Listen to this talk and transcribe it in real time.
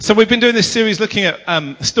So we've been doing this series looking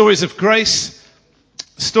at stories of grace,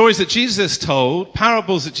 stories that Jesus told,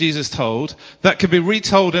 parables that Jesus told, that could be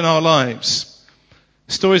retold in our lives.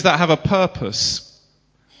 Stories that have a purpose.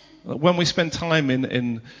 When we spend time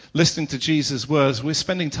in listening to Jesus' words, we're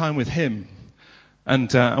spending time with Him.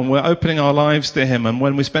 And we're opening our lives to Him. And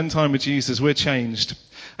when we spend time with Jesus, we're changed.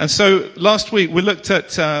 And so last week we looked at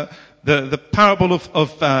the parable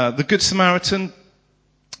of the Good Samaritan.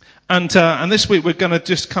 And this week we're going to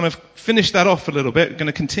just kind of finish that off a little bit. We're going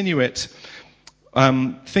to continue it,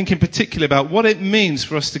 thinking particularly about what it means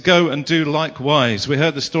for us to go and do likewise. We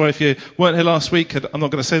heard the story. If you weren't here last week, I'm not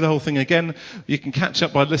going to say the whole thing again. You can catch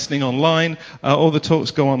up by listening online. All the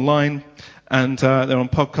talks go online, and they're on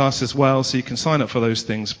podcasts as well, so you can sign up for those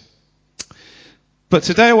things. But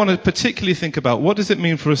today I want to particularly think about what does it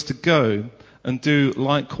mean for us to go and do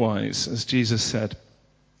likewise, as Jesus said.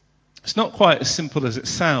 It's not quite as simple as it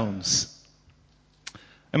sounds.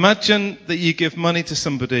 Imagine that you give money to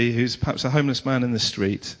somebody who's perhaps a homeless man in the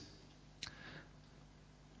street.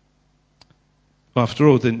 After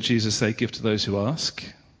all, didn't Jesus say, give to those who ask?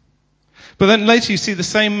 But then later you see the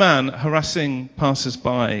same man harassing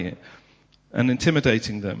passers-by and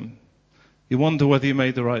intimidating them. You wonder whether you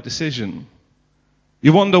made the right decision.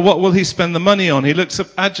 You wonder, what will he spend the money on? He looks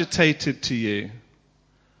agitated to you.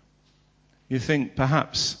 You think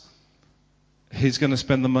perhaps he's going to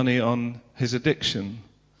spend the money on his addiction.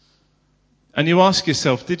 And you ask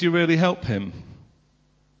yourself, did you really help him?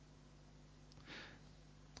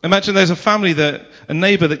 Imagine there's a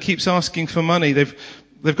neighbour that keeps asking for money. They've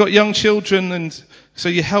got young children, and so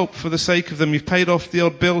you help for the sake of them. You've paid off the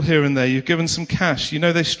odd bill here and there. You've given some cash. You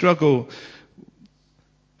know they struggle.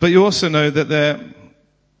 But you also know that they're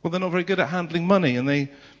not very good at handling money, and they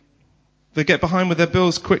get behind with their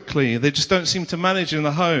bills quickly. They just don't seem to manage in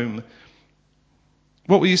the home.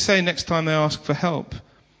 What will you say next time they ask for help?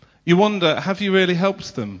 You wonder, have you really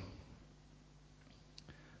helped them?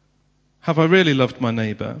 Have I really loved my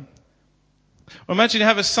neighbour? Or imagine you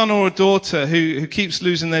have a son or a daughter who keeps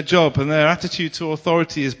losing their job, and their attitude to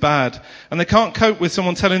authority is bad, and they can't cope with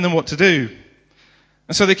someone telling them what to do.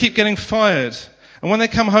 And so they keep getting fired. And when they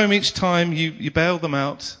come home each time, you bail them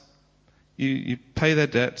out. You pay their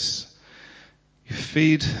debts. You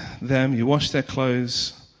feed them. You wash their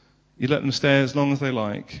clothes. You let them stay as long as they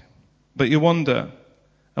like. But you wonder,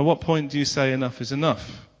 at what point do you say enough is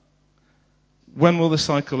enough? When will the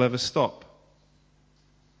cycle ever stop?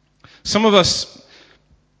 Some of us,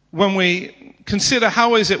 when we consider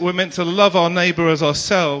how is it we're meant to love our neighbour as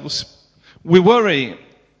ourselves, we worry.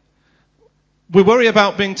 We worry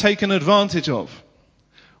about being taken advantage of.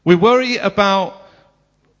 We worry about,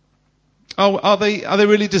 are they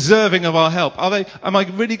really deserving of our help? Am I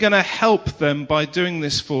really going to help them by doing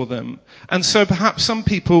this for them? And so perhaps some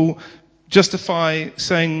people justify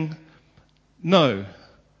saying no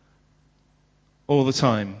all the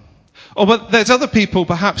time. But there's other people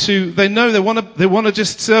perhaps who they know they want to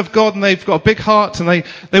just serve God, and they've got a big heart, and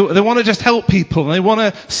they want to just help people, and they want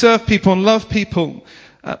to serve people and love people.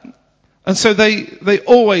 And so they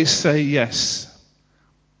always say yes.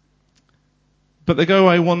 But they go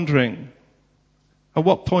away wondering, at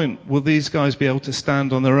what point will these guys be able to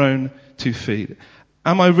stand on their own 2 feet?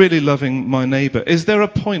 Am I really loving my neighbour? Is there a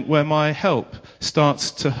point where my help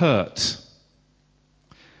starts to hurt?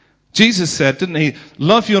 Jesus said, didn't he,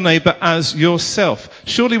 love your neighbour as yourself.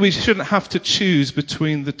 Surely we shouldn't have to choose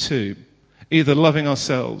between the two, either loving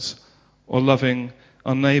ourselves or loving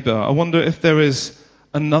our neighbour. I wonder if there is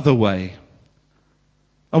another way.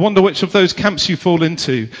 I wonder which of those camps you fall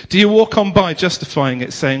into. Do you walk on by justifying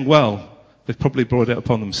it, saying, well, they've probably brought it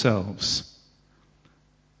upon themselves.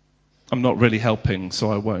 I'm not really helping, so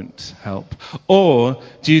I won't help. Or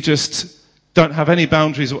do you just don't have any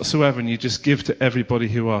boundaries whatsoever, and you just give to everybody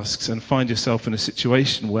who asks, and find yourself in a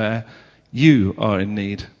situation where you are in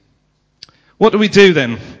need? What do we do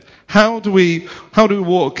then? How do we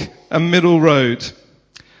walk a middle road?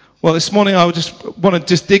 Well, this morning I want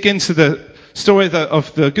to dig into the story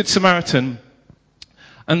of the Good Samaritan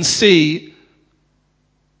and see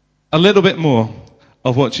a little bit more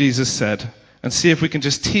of what Jesus said, and see if we can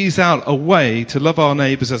just tease out a way to love our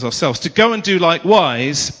neighbours as ourselves, to go and do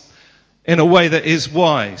likewise in a way that is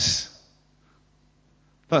wise.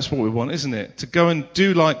 That's what we want, isn't it? To go and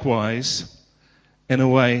do likewise in a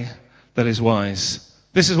way that is wise.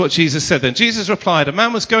 This is what Jesus said then. Jesus replied, a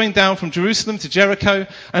man was going down from Jerusalem to Jericho,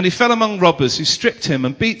 and he fell among robbers who stripped him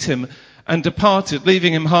and beat him and departed,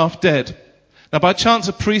 leaving him half dead. Now by chance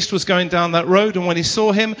a priest was going down that road, and when he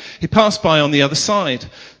saw him, he passed by on the other side.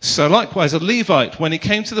 So likewise a Levite, when he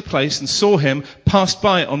came to the place and saw him, passed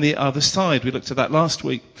by on the other side. We looked at that last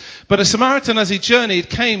week. But a Samaritan, as he journeyed,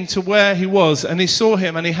 came to where he was, and he saw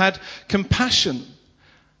him, and he had compassion.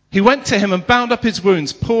 He went to him and bound up his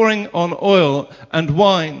wounds, pouring on oil and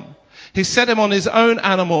wine. He set him on his own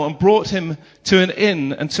animal and brought him to an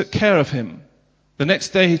inn and took care of him. The next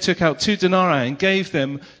day he took out 2 denarii and gave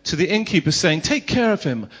them to the innkeeper, saying, "Take care of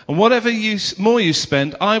him, and whatever more you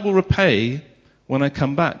spend, I will repay when I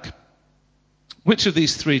come back." Which of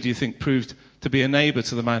these 3 do you think proved to be a neighbor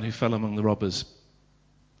to the man who fell among the robbers?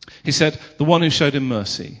 He said, "The one who showed him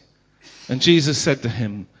mercy." And Jesus said to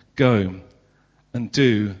him, "Go and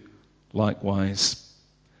do likewise."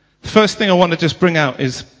 The first thing I want to just bring out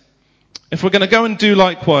is, if we're going to go and do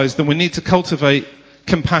likewise, then we need to cultivate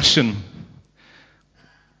compassion.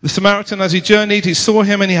 The Samaritan, as he journeyed, he saw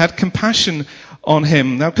him and he had compassion on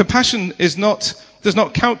him. Now, compassion does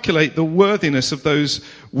not calculate the worthiness of those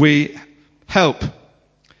we help.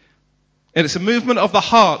 It's a movement of the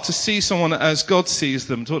heart to see someone as God sees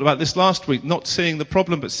them. We talked about this last week, not seeing the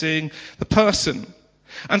problem, but seeing the person.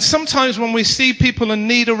 And sometimes when we see people in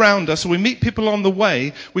need around us, or we meet people on the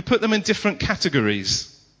way, we put them in different categories.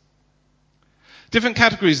 Different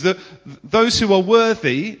categories. Those who are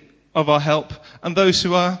worthy of our help and those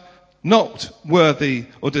who are not worthy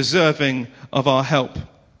or deserving of our help.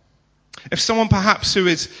 If someone perhaps who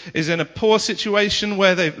is in a poor situation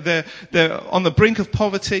where they're on the brink of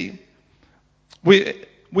poverty,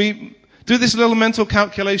 we do this little mental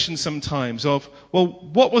calculation sometimes of, well,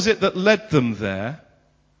 what was it that led them there?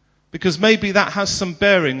 Because maybe that has some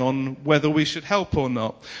bearing on whether we should help or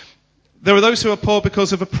not. There are those who are poor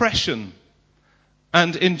because of oppression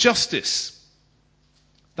and injustice.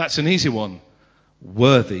 That's an easy one.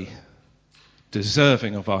 Worthy,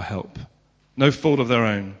 deserving of our help. No fault of their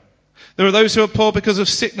own. There are those who are poor because of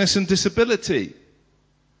sickness and disability.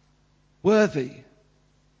 Worthy,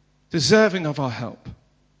 deserving of our help.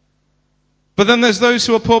 But then there's those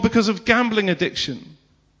who are poor because of gambling addiction.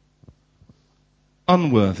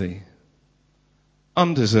 Unworthy,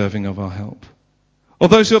 undeserving of our help. Or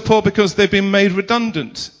those who are poor because they've been made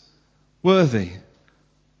redundant. Worthy.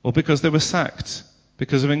 Or because they were sacked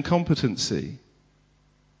because of incompetency.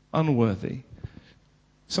 Unworthy.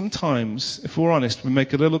 Sometimes, if we're honest, we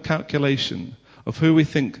make a little calculation of who we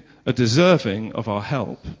think are deserving of our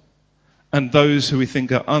help and those who we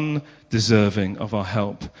think are undeserving of our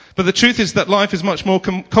help. But the truth is that life is much more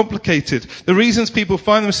complicated. The reasons people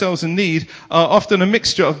find themselves in need are often a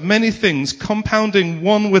mixture of many things, compounding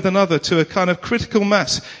one with another to a kind of critical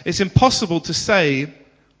mass. It's impossible to say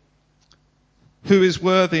who is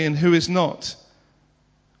worthy and who is not.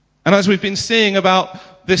 And as we've been seeing about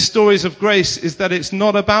this stories of grace, is that it's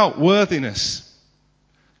not about worthiness.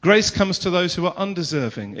 Grace comes to those who are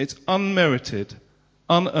undeserving. It's unmerited,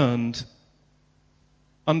 unearned,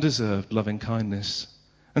 undeserved loving kindness.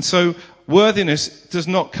 And so worthiness does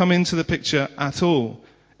not come into the picture at all.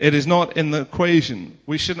 It is not in the equation.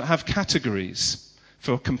 We shouldn't have categories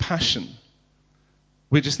for compassion.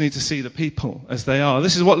 We just need to see the people as they are.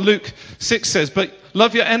 This is what Luke 6 says, "But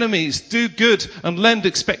love your enemies, do good and lend,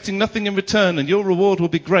 expecting nothing in return, and your reward will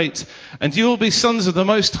be great. And you will be sons of the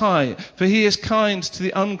Most High, for he is kind to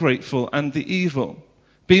the ungrateful and the evil.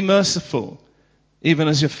 Be merciful, even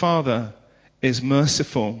as your Father is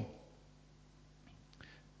merciful."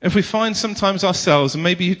 If we find sometimes ourselves, and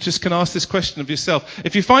maybe you just can ask this question of yourself,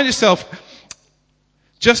 if you find yourself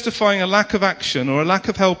justifying a lack of action or a lack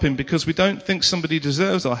of helping because we don't think somebody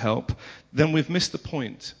deserves our help, then we've missed the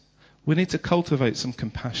point. We need to cultivate some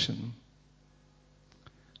compassion.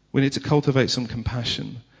 We need to cultivate some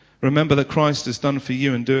compassion. Remember that Christ has done for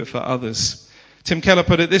you and do it for others. Tim Keller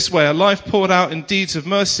put it this way: a life poured out in deeds of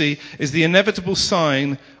mercy is the inevitable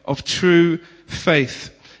sign of true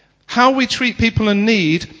faith. How we treat people in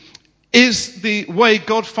need is the way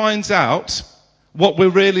God finds out what we're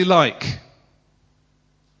really like.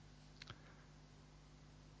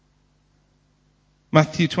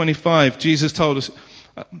 Matthew 25, Jesus told us,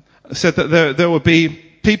 said that there will be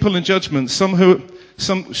people in judgment,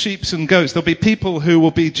 some sheep and goats. There'll be people who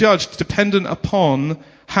will be judged dependent upon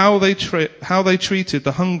how they treated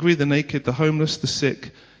the hungry, the naked, the homeless, the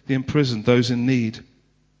sick, the imprisoned, those in need.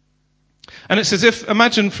 And it's as if,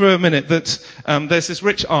 imagine for a minute that there's this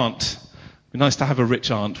rich aunt. It'd be nice to have a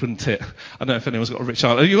rich aunt, wouldn't it? I don't know if anyone's got a rich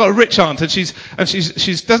aunt. You've got a rich aunt, and she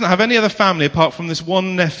doesn't have any other family apart from this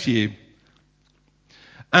one nephew.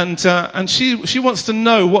 And she wants to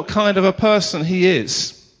know what kind of a person he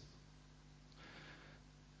is.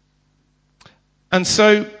 And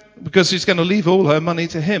so because she's going to leave all her money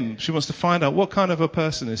to him. She wants to find out what kind of a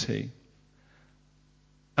person is he.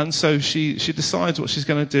 And so she decides what she's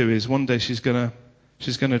going to do is one day she's going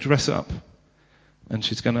to dress up and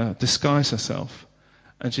she's going to disguise herself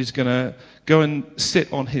and she's going to go and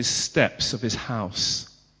sit on his steps of his house.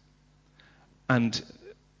 And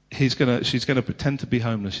she's going to pretend to be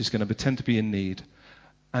homeless. She's going to pretend to be in need.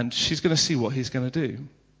 And she's going to see what he's going to do.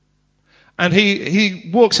 And he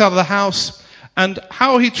walks out of the house, and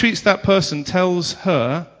how he treats that person tells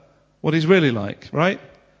her what he's really like, right?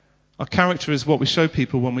 Our character is what we show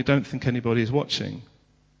people when we don't think anybody is watching.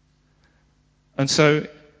 And so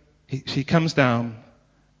he comes down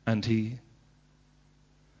and he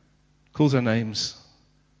calls her names,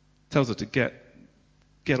 tells her to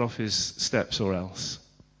get off his steps or else.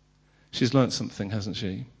 She's learnt something, hasn't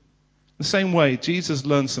she? The same way, Jesus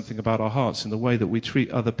learned something about our hearts in the way that we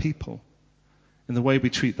treat other people, in the way we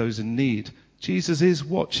treat those in need. Jesus is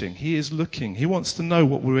watching. He is looking. He wants to know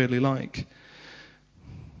what we're really like.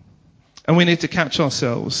 And we need to catch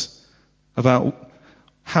ourselves about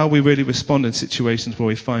how we really respond in situations where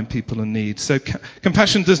we find people in need. So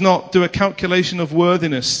compassion does not do a calculation of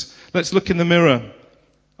worthiness. Let's look in the mirror.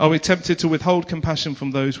 Are we tempted to withhold compassion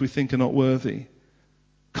from those we think are not worthy?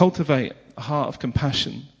 Cultivate a heart of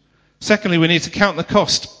compassion. Secondly, we need to count the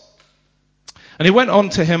cost. And he went on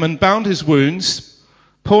to him and bound his wounds,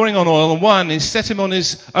 pouring on oil and wine. He set him on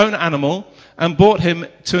his own animal and brought him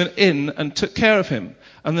to an inn and took care of him.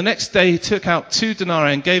 And the next day he took out 2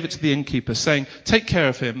 denarii and gave it to the innkeeper, saying, "Take care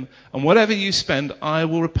of him, and whatever you spend, I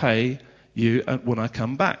will repay you when I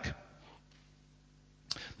come back."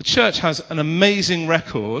 The church has an amazing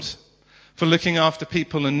record for looking after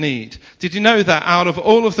people in need. Did you know that out of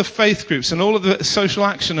all of the faith groups and all of the social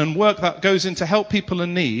action and work that goes in to help people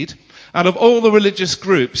in need, out of all the religious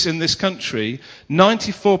groups in this country,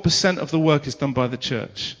 94% of the work is done by the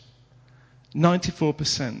church.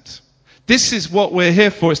 94%. This is what we're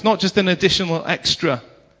here for. It's not just an additional extra.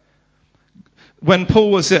 When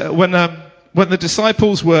the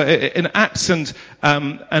disciples were in Acts and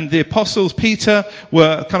the apostles, Peter,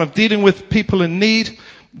 were kind of dealing with people in need,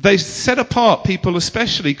 they set apart people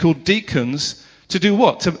especially called deacons to do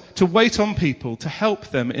what? To wait on people, to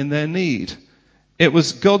help them in their need. It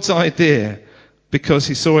was God's idea because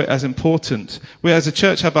he saw it as important. We as a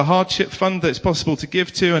church have a hardship fund that it's possible to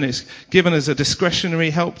give to, and it's given as a discretionary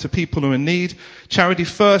help to people who are in need. Charity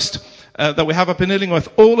First that we have up in Illingworth,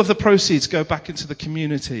 all of the proceeds go back into the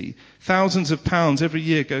community. Thousands of pounds every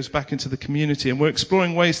year goes back into the community, and we're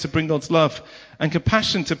exploring ways to bring God's love and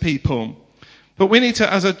compassion to people. But we need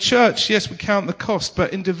to, as a church, yes, we count the cost,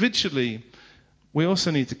 but individually, we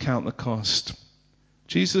also need to count the cost.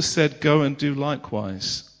 Jesus said, "Go and do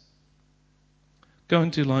likewise." Go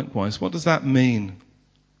and do likewise. What does that mean?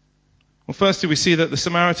 Well, firstly, we see that the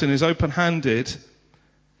Samaritan is open-handed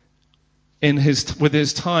with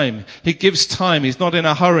his time. He gives time. He's not in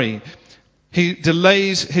a hurry. He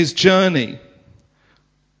delays his journey.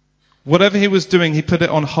 Whatever he was doing, he put it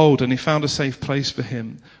on hold, and he found a safe place for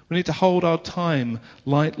him. We need to hold our time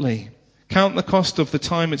lightly. Count the cost of the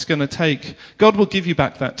time it's going to take. God will give you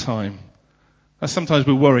back that time. Sometimes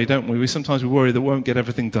we worry, don't we? Sometimes we worry that we won't get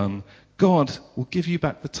everything done. God will give you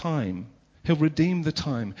back the time. He'll redeem the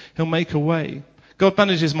time. He'll make a way. God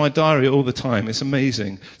manages my diary all the time. It's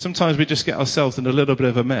amazing. Sometimes we just get ourselves in a little bit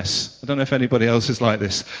of a mess. I don't know if anybody else is like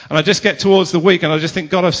this. And I just get towards the week and I just think,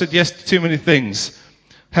 God, I've said yes to too many things.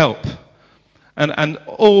 Help. And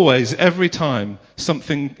always, every time,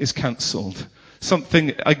 something is cancelled.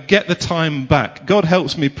 I get the time back. God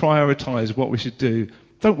helps me prioritize what we should do.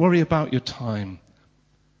 Don't worry about your time.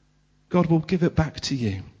 God will give it back to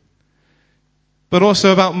you. But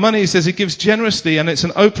also about money, he says he gives generously, and it's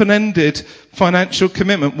an open-ended financial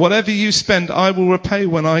commitment. Whatever you spend, I will repay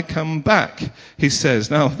when I come back, he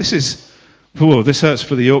says. Now, this hurts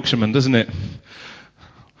for the Yorkshireman, doesn't it?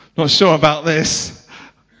 Not sure about this.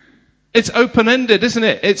 It's open-ended, isn't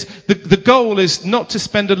it? The goal is not to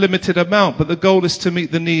spend a limited amount, but the goal is to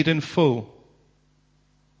meet the need in full.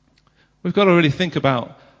 We've got to really think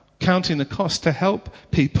about counting the cost to help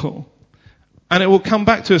people. And it will come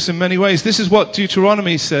back to us in many ways. This is what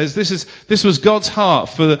Deuteronomy says. This was God's heart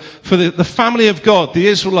for the family of God, the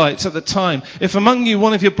Israelites at the time. If among you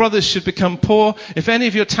one of your brothers should become poor, if any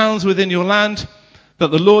of your towns within your land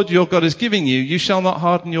that the Lord your God is giving you, you shall not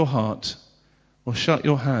harden your heart or shut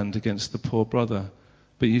your hand against the poor brother,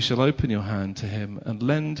 but you shall open your hand to him and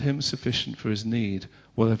lend him sufficient for his need,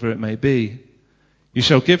 whatever it may be. You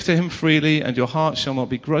shall give to him freely, and your heart shall not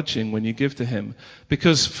be grudging when you give to him.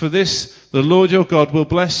 Because for this, the Lord your God will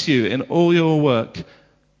bless you in all your work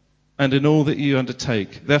and in all that you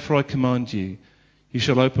undertake. Therefore I command you, You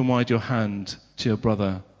shall open wide your hand to your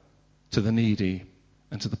brother, to the needy,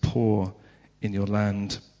 and to the poor in your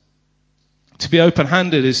land. To be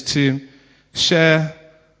open-handed is to share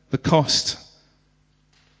the cost.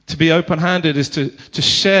 To be open-handed is to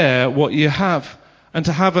share what you have and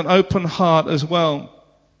to have an open heart as well.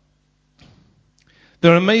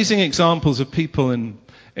 There are amazing examples of people in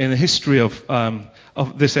the history of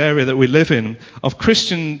this area that we live in, of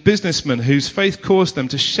Christian businessmen whose faith caused them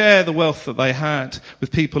to share the wealth that they had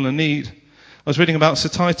with people in need. I was reading about Sir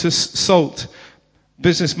Titus Salt,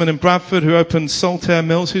 businessman in Bradford who opened Saltaire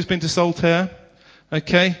Mills. Who's been to Saltaire?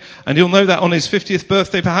 Okay, and you'll know that on his 50th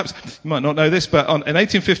birthday, perhaps, you might not know this, but in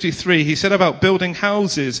 1853 he set about building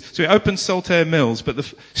houses. So he opened Saltaire Mills,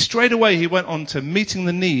 but straight away he went on to meeting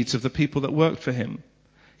the needs of the people that worked for him.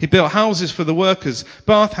 He built houses for the workers,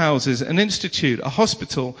 bath houses, an institute, a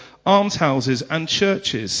hospital, almshouses, and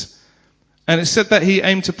churches. And it's said that he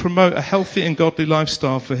aimed to promote a healthy and godly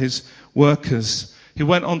lifestyle for his workers. He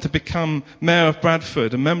went on to become Mayor of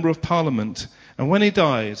Bradford, a Member of Parliament. And when he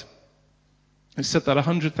died, it's said that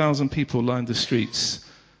 100,000 people lined the streets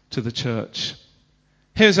to the church.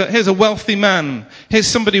 Here's a wealthy man. Here's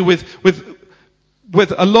somebody with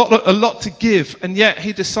a lot to give, and yet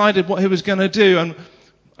he decided what he was going to do. And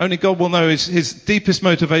only God will know his deepest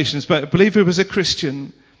motivations, but I believe he was a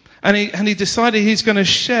Christian. And he decided he's going to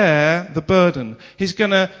share the burden. He's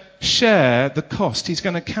going to share the cost. He's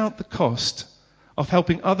going to count the cost of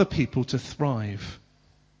helping other people to thrive.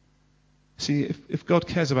 See, if God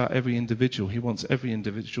cares about every individual, he wants every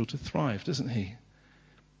individual to thrive, doesn't he?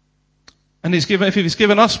 And if he's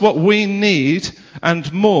given us what we need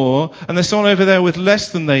and more, and there's someone over there with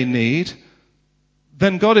less than they need,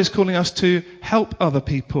 then God is calling us to help other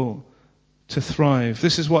people to thrive.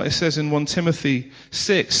 This is what it says in 1 Timothy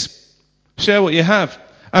 6. Share what you have.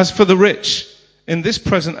 As for the rich in this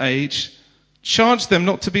present age, charge them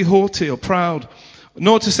not to be haughty or proud,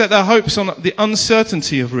 nor to set their hopes on the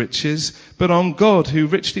uncertainty of riches, but on God who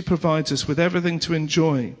richly provides us with everything to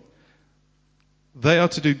enjoy. They are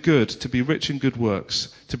to do good, to be rich in good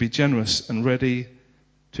works, to be generous and ready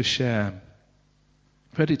to share.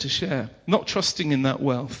 Ready to share. Not trusting in that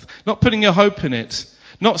wealth. Not putting your hope in it.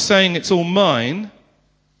 Not saying it's all mine,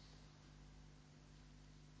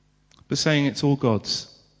 but saying it's all God's.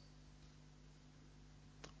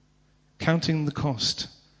 Counting the cost.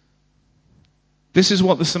 This is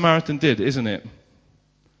what the Samaritan did, isn't it?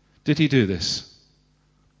 Did he do this?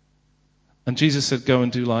 And Jesus said, go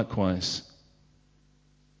and do likewise.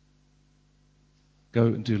 Go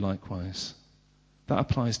and do likewise. That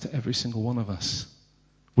applies to every single one of us.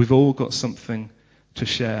 We've all got something to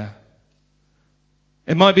share.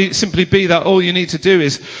 It might simply be that all you need to do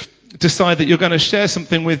is decide that you're going to share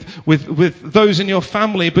something with those in your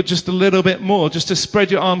family, but just a little bit more, just to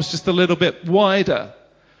spread your arms just a little bit wider.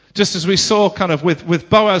 Just as we saw kind of with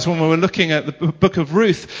Boaz when we were looking at the book of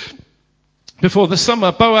Ruth before the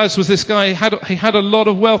summer. Boaz was this guy, he had a lot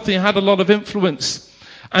of wealth, he had a lot of influence.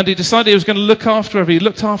 And he decided he was going to look after everyone. He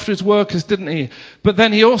looked after his workers, didn't he? But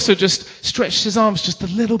then he also just stretched his arms just a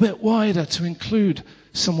little bit wider to include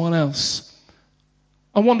someone else.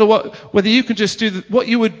 I wonder whether you can just do what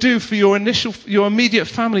you would do for your immediate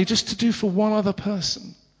family, just to do for one other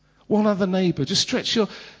person, one other neighbor. Just stretch your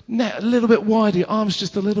net a little bit wider, your arms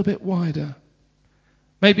just a little bit wider.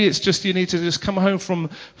 Maybe it's just you need to just come home from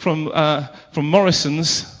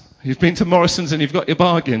Morrison's. You've been to Morrison's and you've got your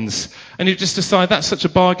bargains. And you just decide, that's such a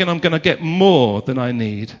bargain, I'm going to get more than I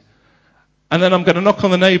need. And then I'm going to knock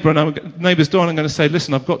on the neighbour's door and I'm going to say,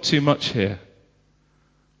 listen, I've got too much here.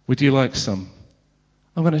 Would you like some?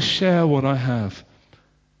 I'm going to share what I have.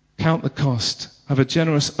 Count the cost. Have a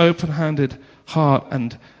generous, open-handed heart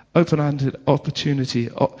and open-handed opportunity.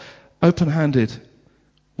 Open-handed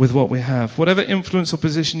with what we have. Whatever influence or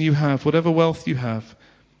position you have, whatever wealth you have,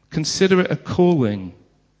 consider it a calling.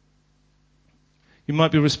 You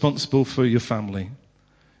might be responsible for your family.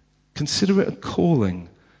 Consider it a calling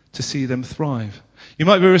to see them thrive. You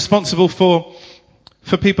might be responsible for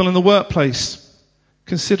people in the workplace.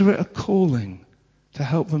 Consider it a calling to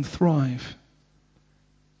help them thrive.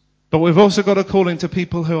 But we've also got a calling to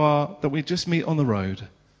people that we just meet on the road.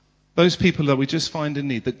 Those people that we just find in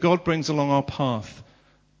need, that God brings along our path.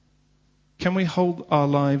 Can we hold our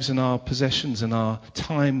lives and our possessions and our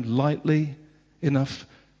time lightly enough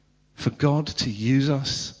for God to use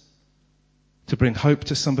us, to bring hope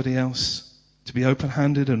to somebody else, to be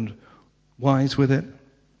open-handed and wise with it?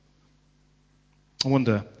 I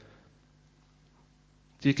wonder,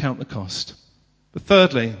 do you count the cost? But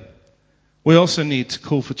thirdly, we also need to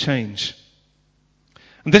call for change.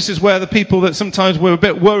 And this is where the people that sometimes we're a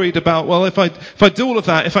bit worried about, well, if I do all of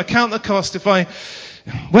that, if I count the cost,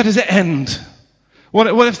 where does it end? What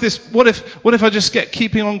if I just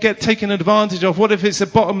keeping on taken advantage of? What if it's a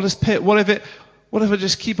bottomless pit? What if I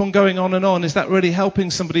just keep on going on and on? Is that really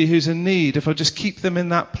helping somebody who's in need if I just keep them in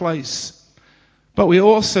that place? But we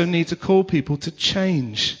also need to call people to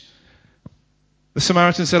change. The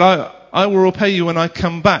Samaritan said, I will repay you when I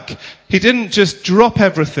come back. He didn't just drop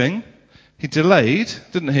everything. He delayed,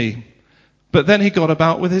 didn't he? But then he got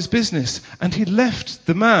about with his business. And he left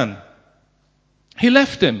the man. He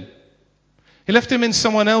left him. He left him in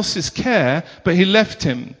someone else's care, but he left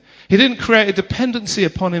him. He didn't create a dependency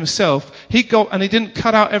upon himself. He didn't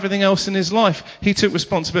cut out everything else in his life. He took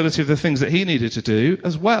responsibility of the things that he needed to do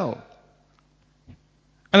as well.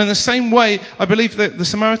 And in the same way, I believe that the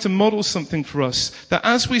Samaritan models something for us, that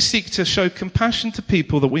as we seek to show compassion to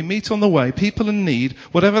people that we meet on the way, people in need,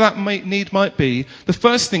 whatever that need might be, the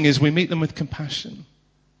first thing is we meet them with compassion.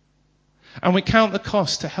 And we count the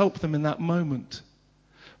cost to help them in that moment.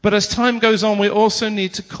 But as time goes on, we also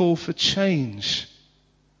need to call for change.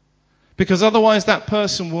 Because otherwise that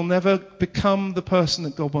person will never become the person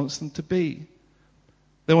that God wants them to be.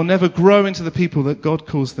 They will never grow into the people that God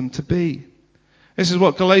calls them to be. This is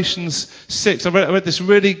what Galatians 6, I read this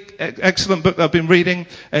really excellent book that I've been reading.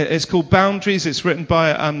 It's called Boundaries. It's written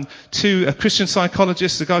by two Christian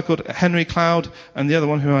psychologists, a guy called Henry Cloud and the other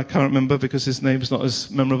one who I can't remember because his name's not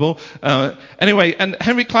as memorable. Anyway, and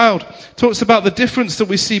Henry Cloud talks about the difference that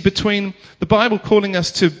we see between the Bible calling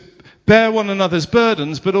us to bear one another's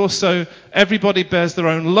burdens, but also everybody bears their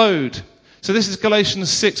own load. So this is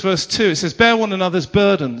Galatians 6 verse 2. It says, bear one another's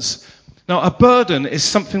burdens. Now a burden is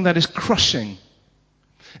something that is crushing.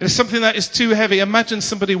 It is something that is too heavy. Imagine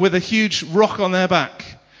somebody with a huge rock on their back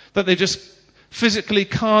that they just physically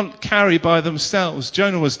can't carry by themselves.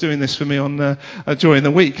 Jonah was doing this for me during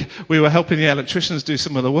the week. We were helping the electricians do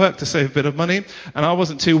some of the work to save a bit of money, and I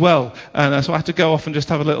wasn't too well, and so I had to go off and just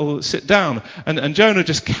have a little sit down. And Jonah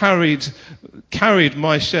just carried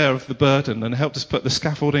my share of the burden and helped us put the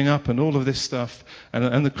scaffolding up and all of this stuff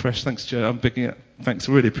and the crash. Thanks, Joe. I'm bigging it. Thanks,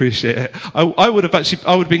 I really appreciate it. I would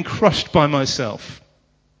have been crushed by myself.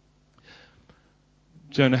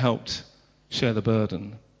 Jonah helped share the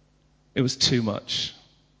burden. It was too much.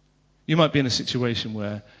 You might be in a situation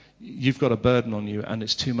where you've got a burden on you and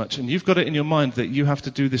it's too much, and you've got it in your mind that you have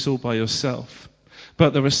to do this all by yourself.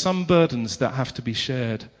 But there are some burdens that have to be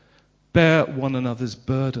shared. Bear one another's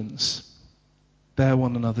burdens. Bear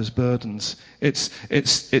one another's burdens. It's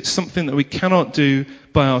something that we cannot do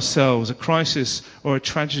by ourselves, a crisis or a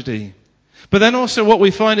tragedy. But then also what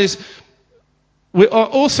we find is we are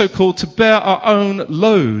also called to bear our own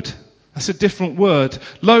load. That's a different word.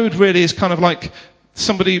 Load really is kind of like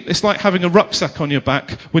it's like having a rucksack on your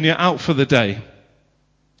back when you're out for the day.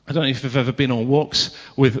 I don't know if you've ever been on walks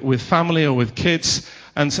with family or with kids,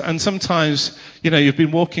 and sometimes, you've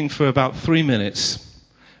been walking for about 3 minutes.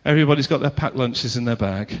 Everybody's got their packed lunches in their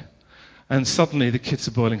bag, and suddenly the kids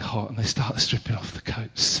are boiling hot and they start stripping off the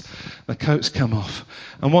coats. The coats come off.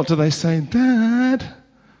 And what do they say? Dad,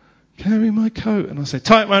 carry my coat. And I say,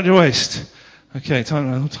 tie it around your waist. Okay, tie it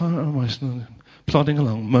around my waist. Plodding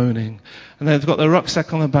along, moaning. And they've got their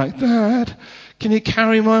rucksack on their back. Dad, can you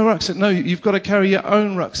carry my rucksack? No, you've got to carry your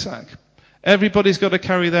own rucksack. Everybody's got to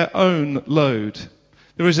carry their own load.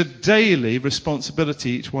 There is a daily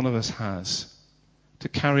responsibility each one of us has to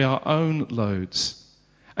carry our own loads.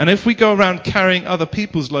 And if we go around carrying other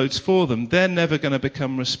people's loads for them, they're never going to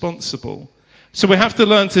become responsible. So we have to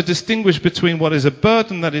learn to distinguish between what is a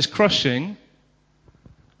burden that is crushing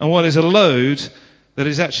and what is a load that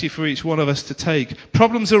is actually for each one of us to take.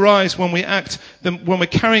 Problems arise when when we're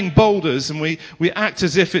carrying boulders and we act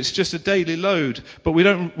as if it's just a daily load, but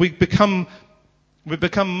we become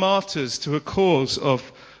martyrs to a cause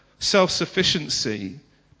of self-sufficiency,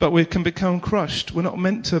 but we can become crushed. We're not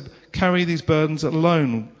meant to carry these burdens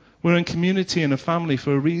alone. We're in community and a family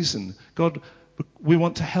for a reason. We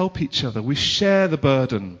want to help each other. We share the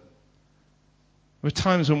burden. There are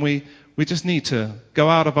times when we just need to go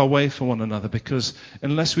out of our way for one another, because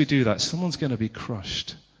unless we do that, someone's going to be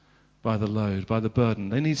crushed by the load, by the burden.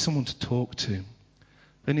 They need someone to talk to.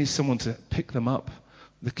 They need someone to pick them up,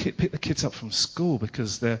 pick the kids up from school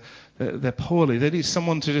because they're poorly. They need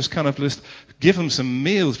someone to just just give them some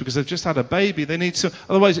meals because they've just had a baby.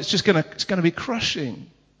 Otherwise it's going to be crushing.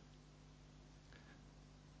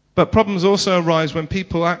 But problems also arise when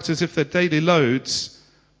people act as if their daily loads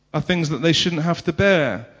are things that they shouldn't have to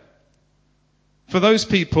bear. For those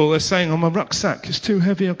people, they're saying, my rucksack is too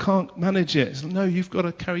heavy, I can't manage it. It's like, no, you've got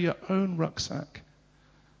to carry your own rucksack.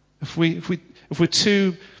 If we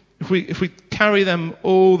carry them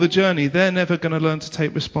all the journey, they're never going to learn to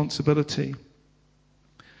take responsibility.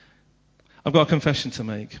 I've got a confession to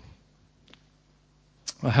make.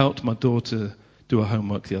 I helped my daughter do her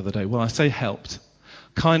homework the other day. Well, I say helped.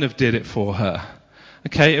 Kind of did it for her.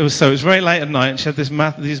 Okay, it was very late at night, and she had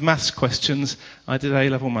these maths questions. I did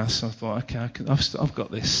A-level maths, and I thought, okay, I've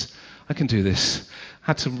got this. I can do this.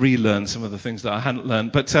 Had to relearn some of the things that I hadn't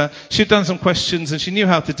learned. But she'd done some questions, and she knew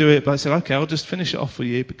how to do it. But I said, okay, I'll just finish it off for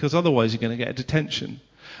you, because otherwise you're going to get a detention.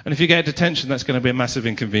 And if you get a detention, that's going to be a massive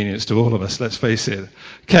inconvenience to all of us, let's face it.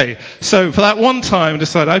 Okay, so for that one time, I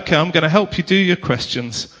decided, okay, I'm going to help you do your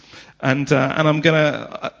questions. And I'm going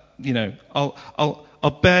to,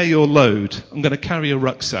 I'll bear your load. I'm going to carry a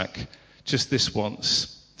rucksack just this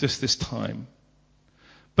once, just this time.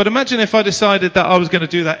 But imagine if I decided that I was going to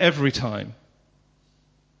do that every time.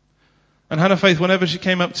 And Hannah Faith, whenever she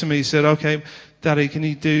came up to me, said, okay, Daddy, can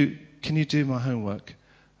you do my homework?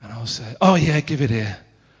 And I'll say, oh yeah, give it here.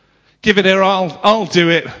 Give it here, I'll do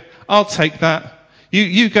it. I'll take that.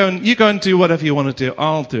 You go and do whatever you want to do.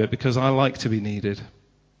 I'll do it because I like to be needed.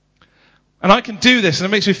 And I can do this, and it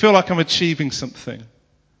makes me feel like I'm achieving something.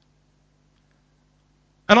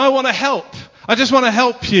 And I want to help. I just want to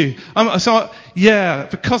help you.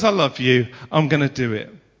 Because I love you, I'm going to do it.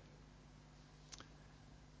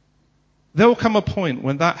 There will come a point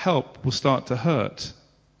when that help will start to hurt.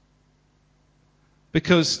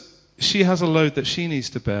 Because she has a load that she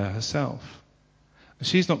needs to bear herself. And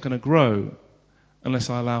she's not going to grow unless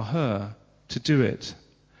I allow her to do it.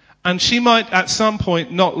 And she might at some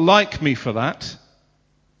point not like me for that.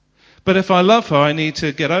 But if I love her, I need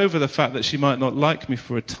to get over the fact that she might not like me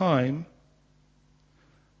for a time,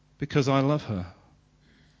 because I love her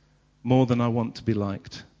more than I want to be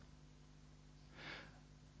liked.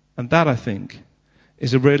 And that, I think,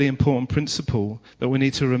 is a really important principle that we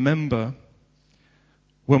need to remember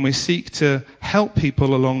when we seek to help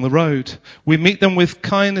people along the road. We meet them with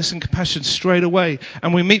kindness and compassion straight away.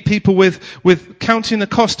 And we meet people with counting the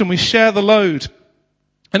cost, and we share the load.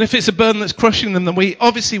 And if it's a burden that's crushing them, then we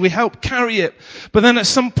help carry it. But then at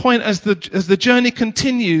some point, as the journey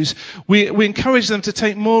continues, we encourage them to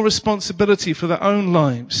take more responsibility for their own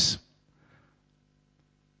lives.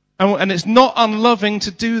 And it's not unloving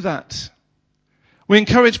to do that. We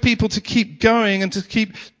encourage people to keep going and to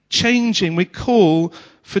keep changing. We call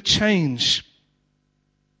for change.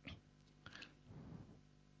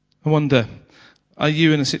 I wonder, are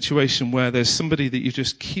you in a situation where there's somebody that you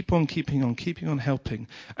just keep on keeping on helping,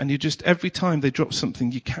 and you just, every time they drop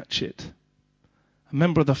something, you catch it? A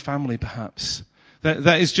member of the family, perhaps.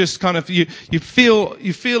 That is just kind of, you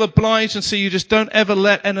feel obliged, and so you just don't ever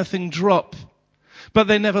let anything drop. But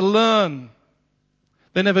they never learn.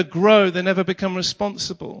 They never grow. They never become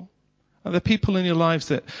responsible. Are there people in your lives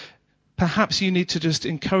that perhaps you need to just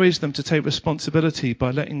encourage them to take responsibility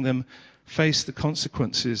by letting them face the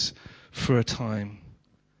consequences for a time?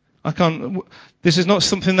 This is not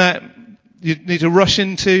something that you need to rush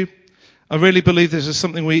into. I really believe this is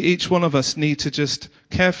something each one of us need to just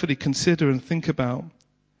carefully consider and think about.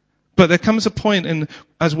 But there comes a point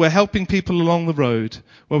as we're helping people along the road,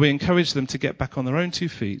 where we encourage them to get back on their own 2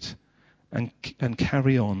 feet and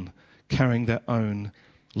carry on, carrying their own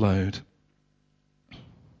load.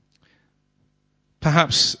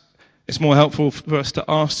 Perhaps it's more helpful for us to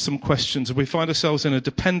ask some questions. If we find ourselves in a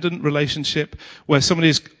dependent relationship where somebody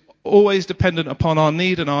is always dependent upon our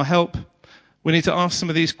need and our help, we need to ask some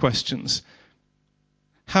of these questions.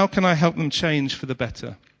 How can I help them change for the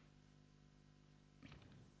better?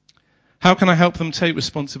 How can I help them take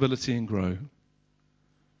responsibility and grow?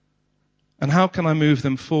 And how can I move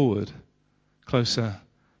them forward closer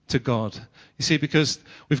to God? You see, because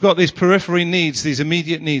we've got these periphery needs, these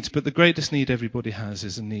immediate needs, but the greatest need everybody has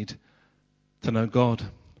is a need to know God.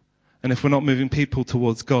 And if we're not moving people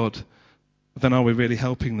towards God, then are we really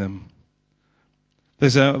helping them?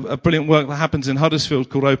 There's a brilliant work that happens in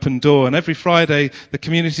Huddersfield called Open Door, and every Friday the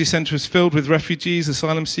community centre is filled with refugees,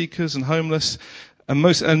 asylum seekers and homeless,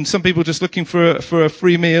 and some people just looking for a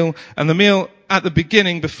free meal. And the meal at the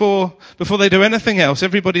beginning, before they do anything else,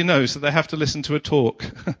 everybody knows that they have to listen to a talk.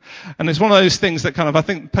 And it's one of those things that I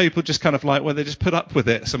think people just they just put up with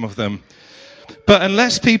it, some of them. But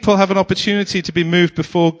unless people have an opportunity to be moved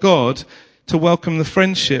before God, to welcome the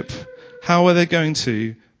friendship, how are they going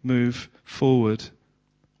to move forward?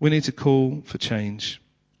 We need to call for change.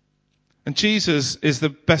 And Jesus is the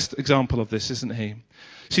best example of this, isn't he?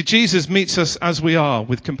 See, Jesus meets us as we are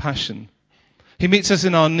with compassion. He meets us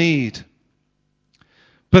in our need.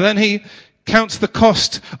 But then he counts the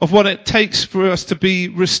cost of what it takes for us to be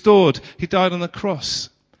restored. He died on the cross.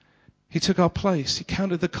 He took our place. He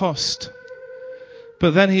counted the cost.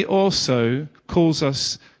 But then he also calls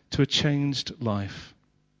us to a changed life.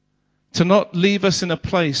 To not leave us in a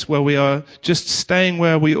place where we are just staying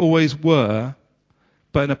where we always were,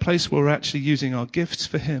 but in a place where we're actually using our gifts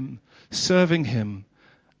for him, serving him,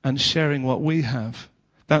 and sharing what we have.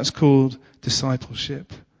 That's called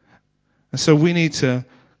discipleship. And so we need to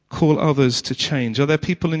call others to change. Are there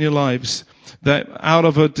people in your lives that out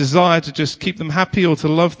of a desire to just keep them happy or to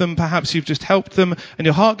love them, perhaps you've just helped them and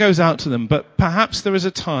your heart goes out to them, but perhaps there is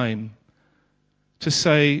a time to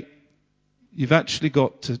say, you've actually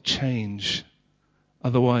got to change.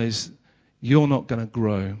 Otherwise, you're not going to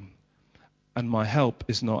grow. And my help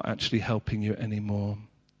is not actually helping you anymore.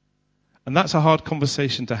 And that's a hard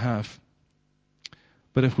conversation to have.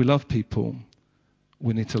 But if we love people,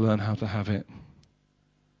 we need to learn how to have it.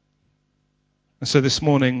 And so this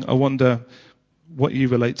morning, I wonder what you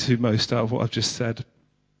relate to most out of what I've just said.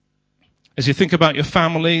 As you think about your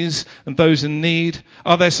families and those in need,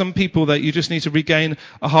 are there some people that you just need to regain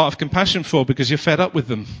a heart of compassion for because you're fed up with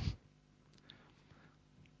them?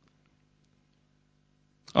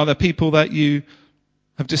 Are there people that you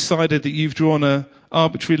have decided that you've drawn an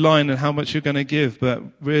arbitrary line in how much you're going to give, but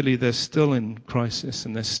really they're still in crisis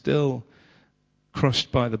and they're still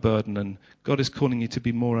crushed by the burden, and God is calling you to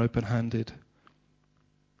be more open-handed?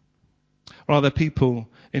 Or are there people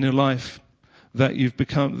in your life that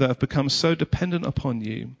have become so dependent upon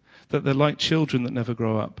you that they're like children that never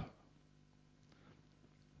grow up?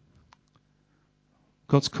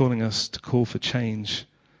 God's calling us to call for change.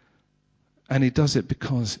 And he does it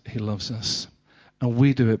because he loves us. And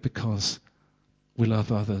we do it because we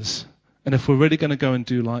love others. And if we're really going to go and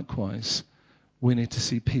do likewise, we need to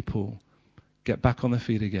see people get back on their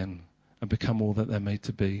feet again and become all that they're made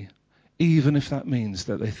to be. Even if that means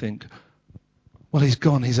that they think, well, he's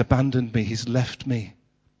gone, he's abandoned me, he's left me.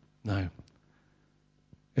 No.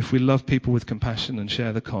 If we love people with compassion and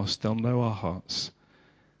share the cost, they'll know our hearts.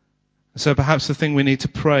 So perhaps the thing we need to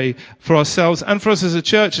pray for ourselves and for us as a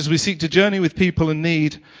church as we seek to journey with people in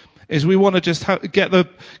need is we want to just get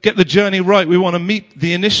the journey right. We want to meet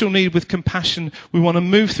the initial need with compassion. We want to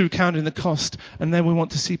move through counting the cost, and then we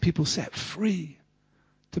want to see people set free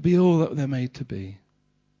to be all that they're made to be.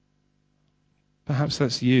 Perhaps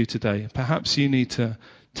that's you today. Perhaps you need to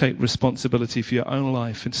take responsibility for your own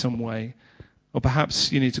life in some way. Or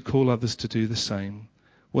perhaps you need to call others to do the same.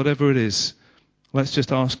 Whatever it is, let's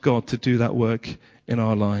just ask God to do that work in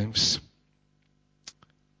our lives.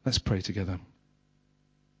 Let's pray together.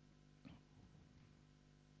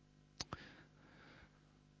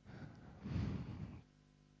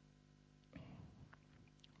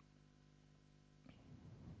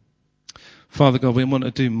 Father God, we want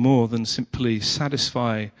to do more than simply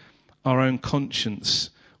satisfy our own conscience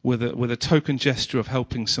with a token gesture of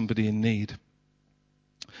helping somebody in need.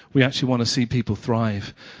 We actually want to see people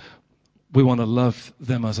thrive. We want to love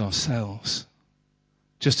them as ourselves.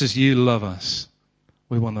 Just as you love us,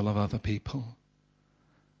 we want to love other people.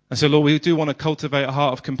 And so, Lord, we do want to cultivate a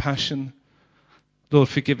heart of compassion. Lord,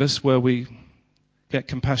 forgive us where we get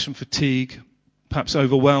compassion fatigue, perhaps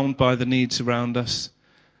overwhelmed by the needs around us,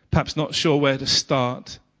 perhaps not sure where to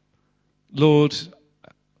start. Lord,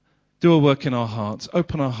 do a work in our hearts,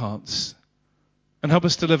 open our hearts, and help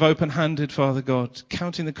us to live open-handed, Father God,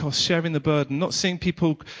 counting the cost, sharing the burden, not seeing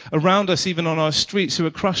people around us, even on our streets, who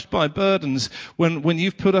are crushed by burdens when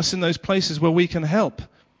you've put us in those places where we can help.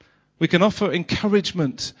 We can offer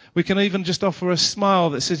encouragement. We can even just offer a smile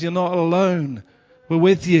that says, you're not alone. We're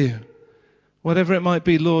with you. Whatever it might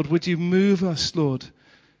be, Lord, would you move us, Lord,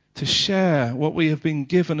 to share what we have been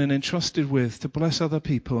given and entrusted with, to bless other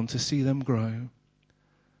people and to see them grow.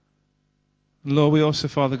 Lord, we also,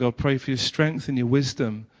 Father God, pray for your strength and your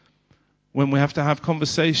wisdom when we have to have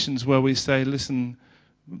conversations where we say, listen,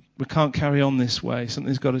 we can't carry on this way.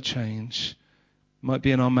 Something's got to change. It might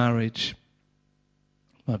be in our marriage.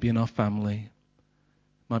 It might be in our family.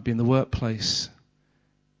 It might be in the workplace.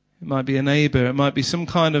 It might be a neighbor. It might be some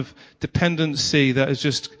kind of dependency that has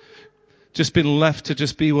just been left to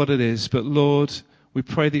just be what it is. But Lord, we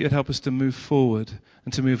pray that you'd help us to move forward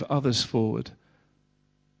and to move others forward,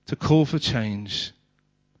 to call for change,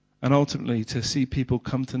 and ultimately to see people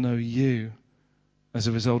come to know you as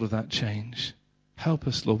a result of that change. Help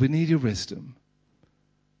us, Lord. We need your wisdom.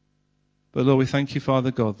 But Lord, we thank you,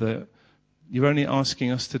 Father God, that you're only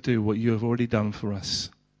asking us to do what you have already done for us.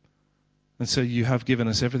 And so you have given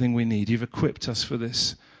us everything we need. You've equipped us for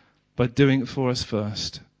this by doing it for us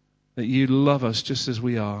first. That you love us just as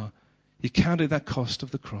we are. You counted that cost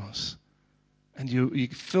of the cross. And you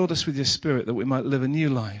filled us with your Spirit that we might live a new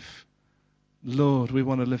life. Lord, we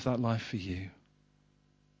want to live that life for you.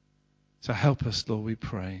 So help us, Lord, we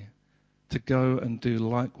pray, to go and do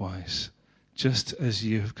likewise, just as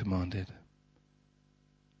you have commanded.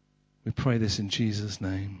 We pray this in Jesus'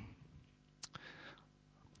 name.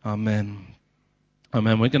 Amen.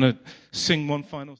 Amen. We're going to sing one final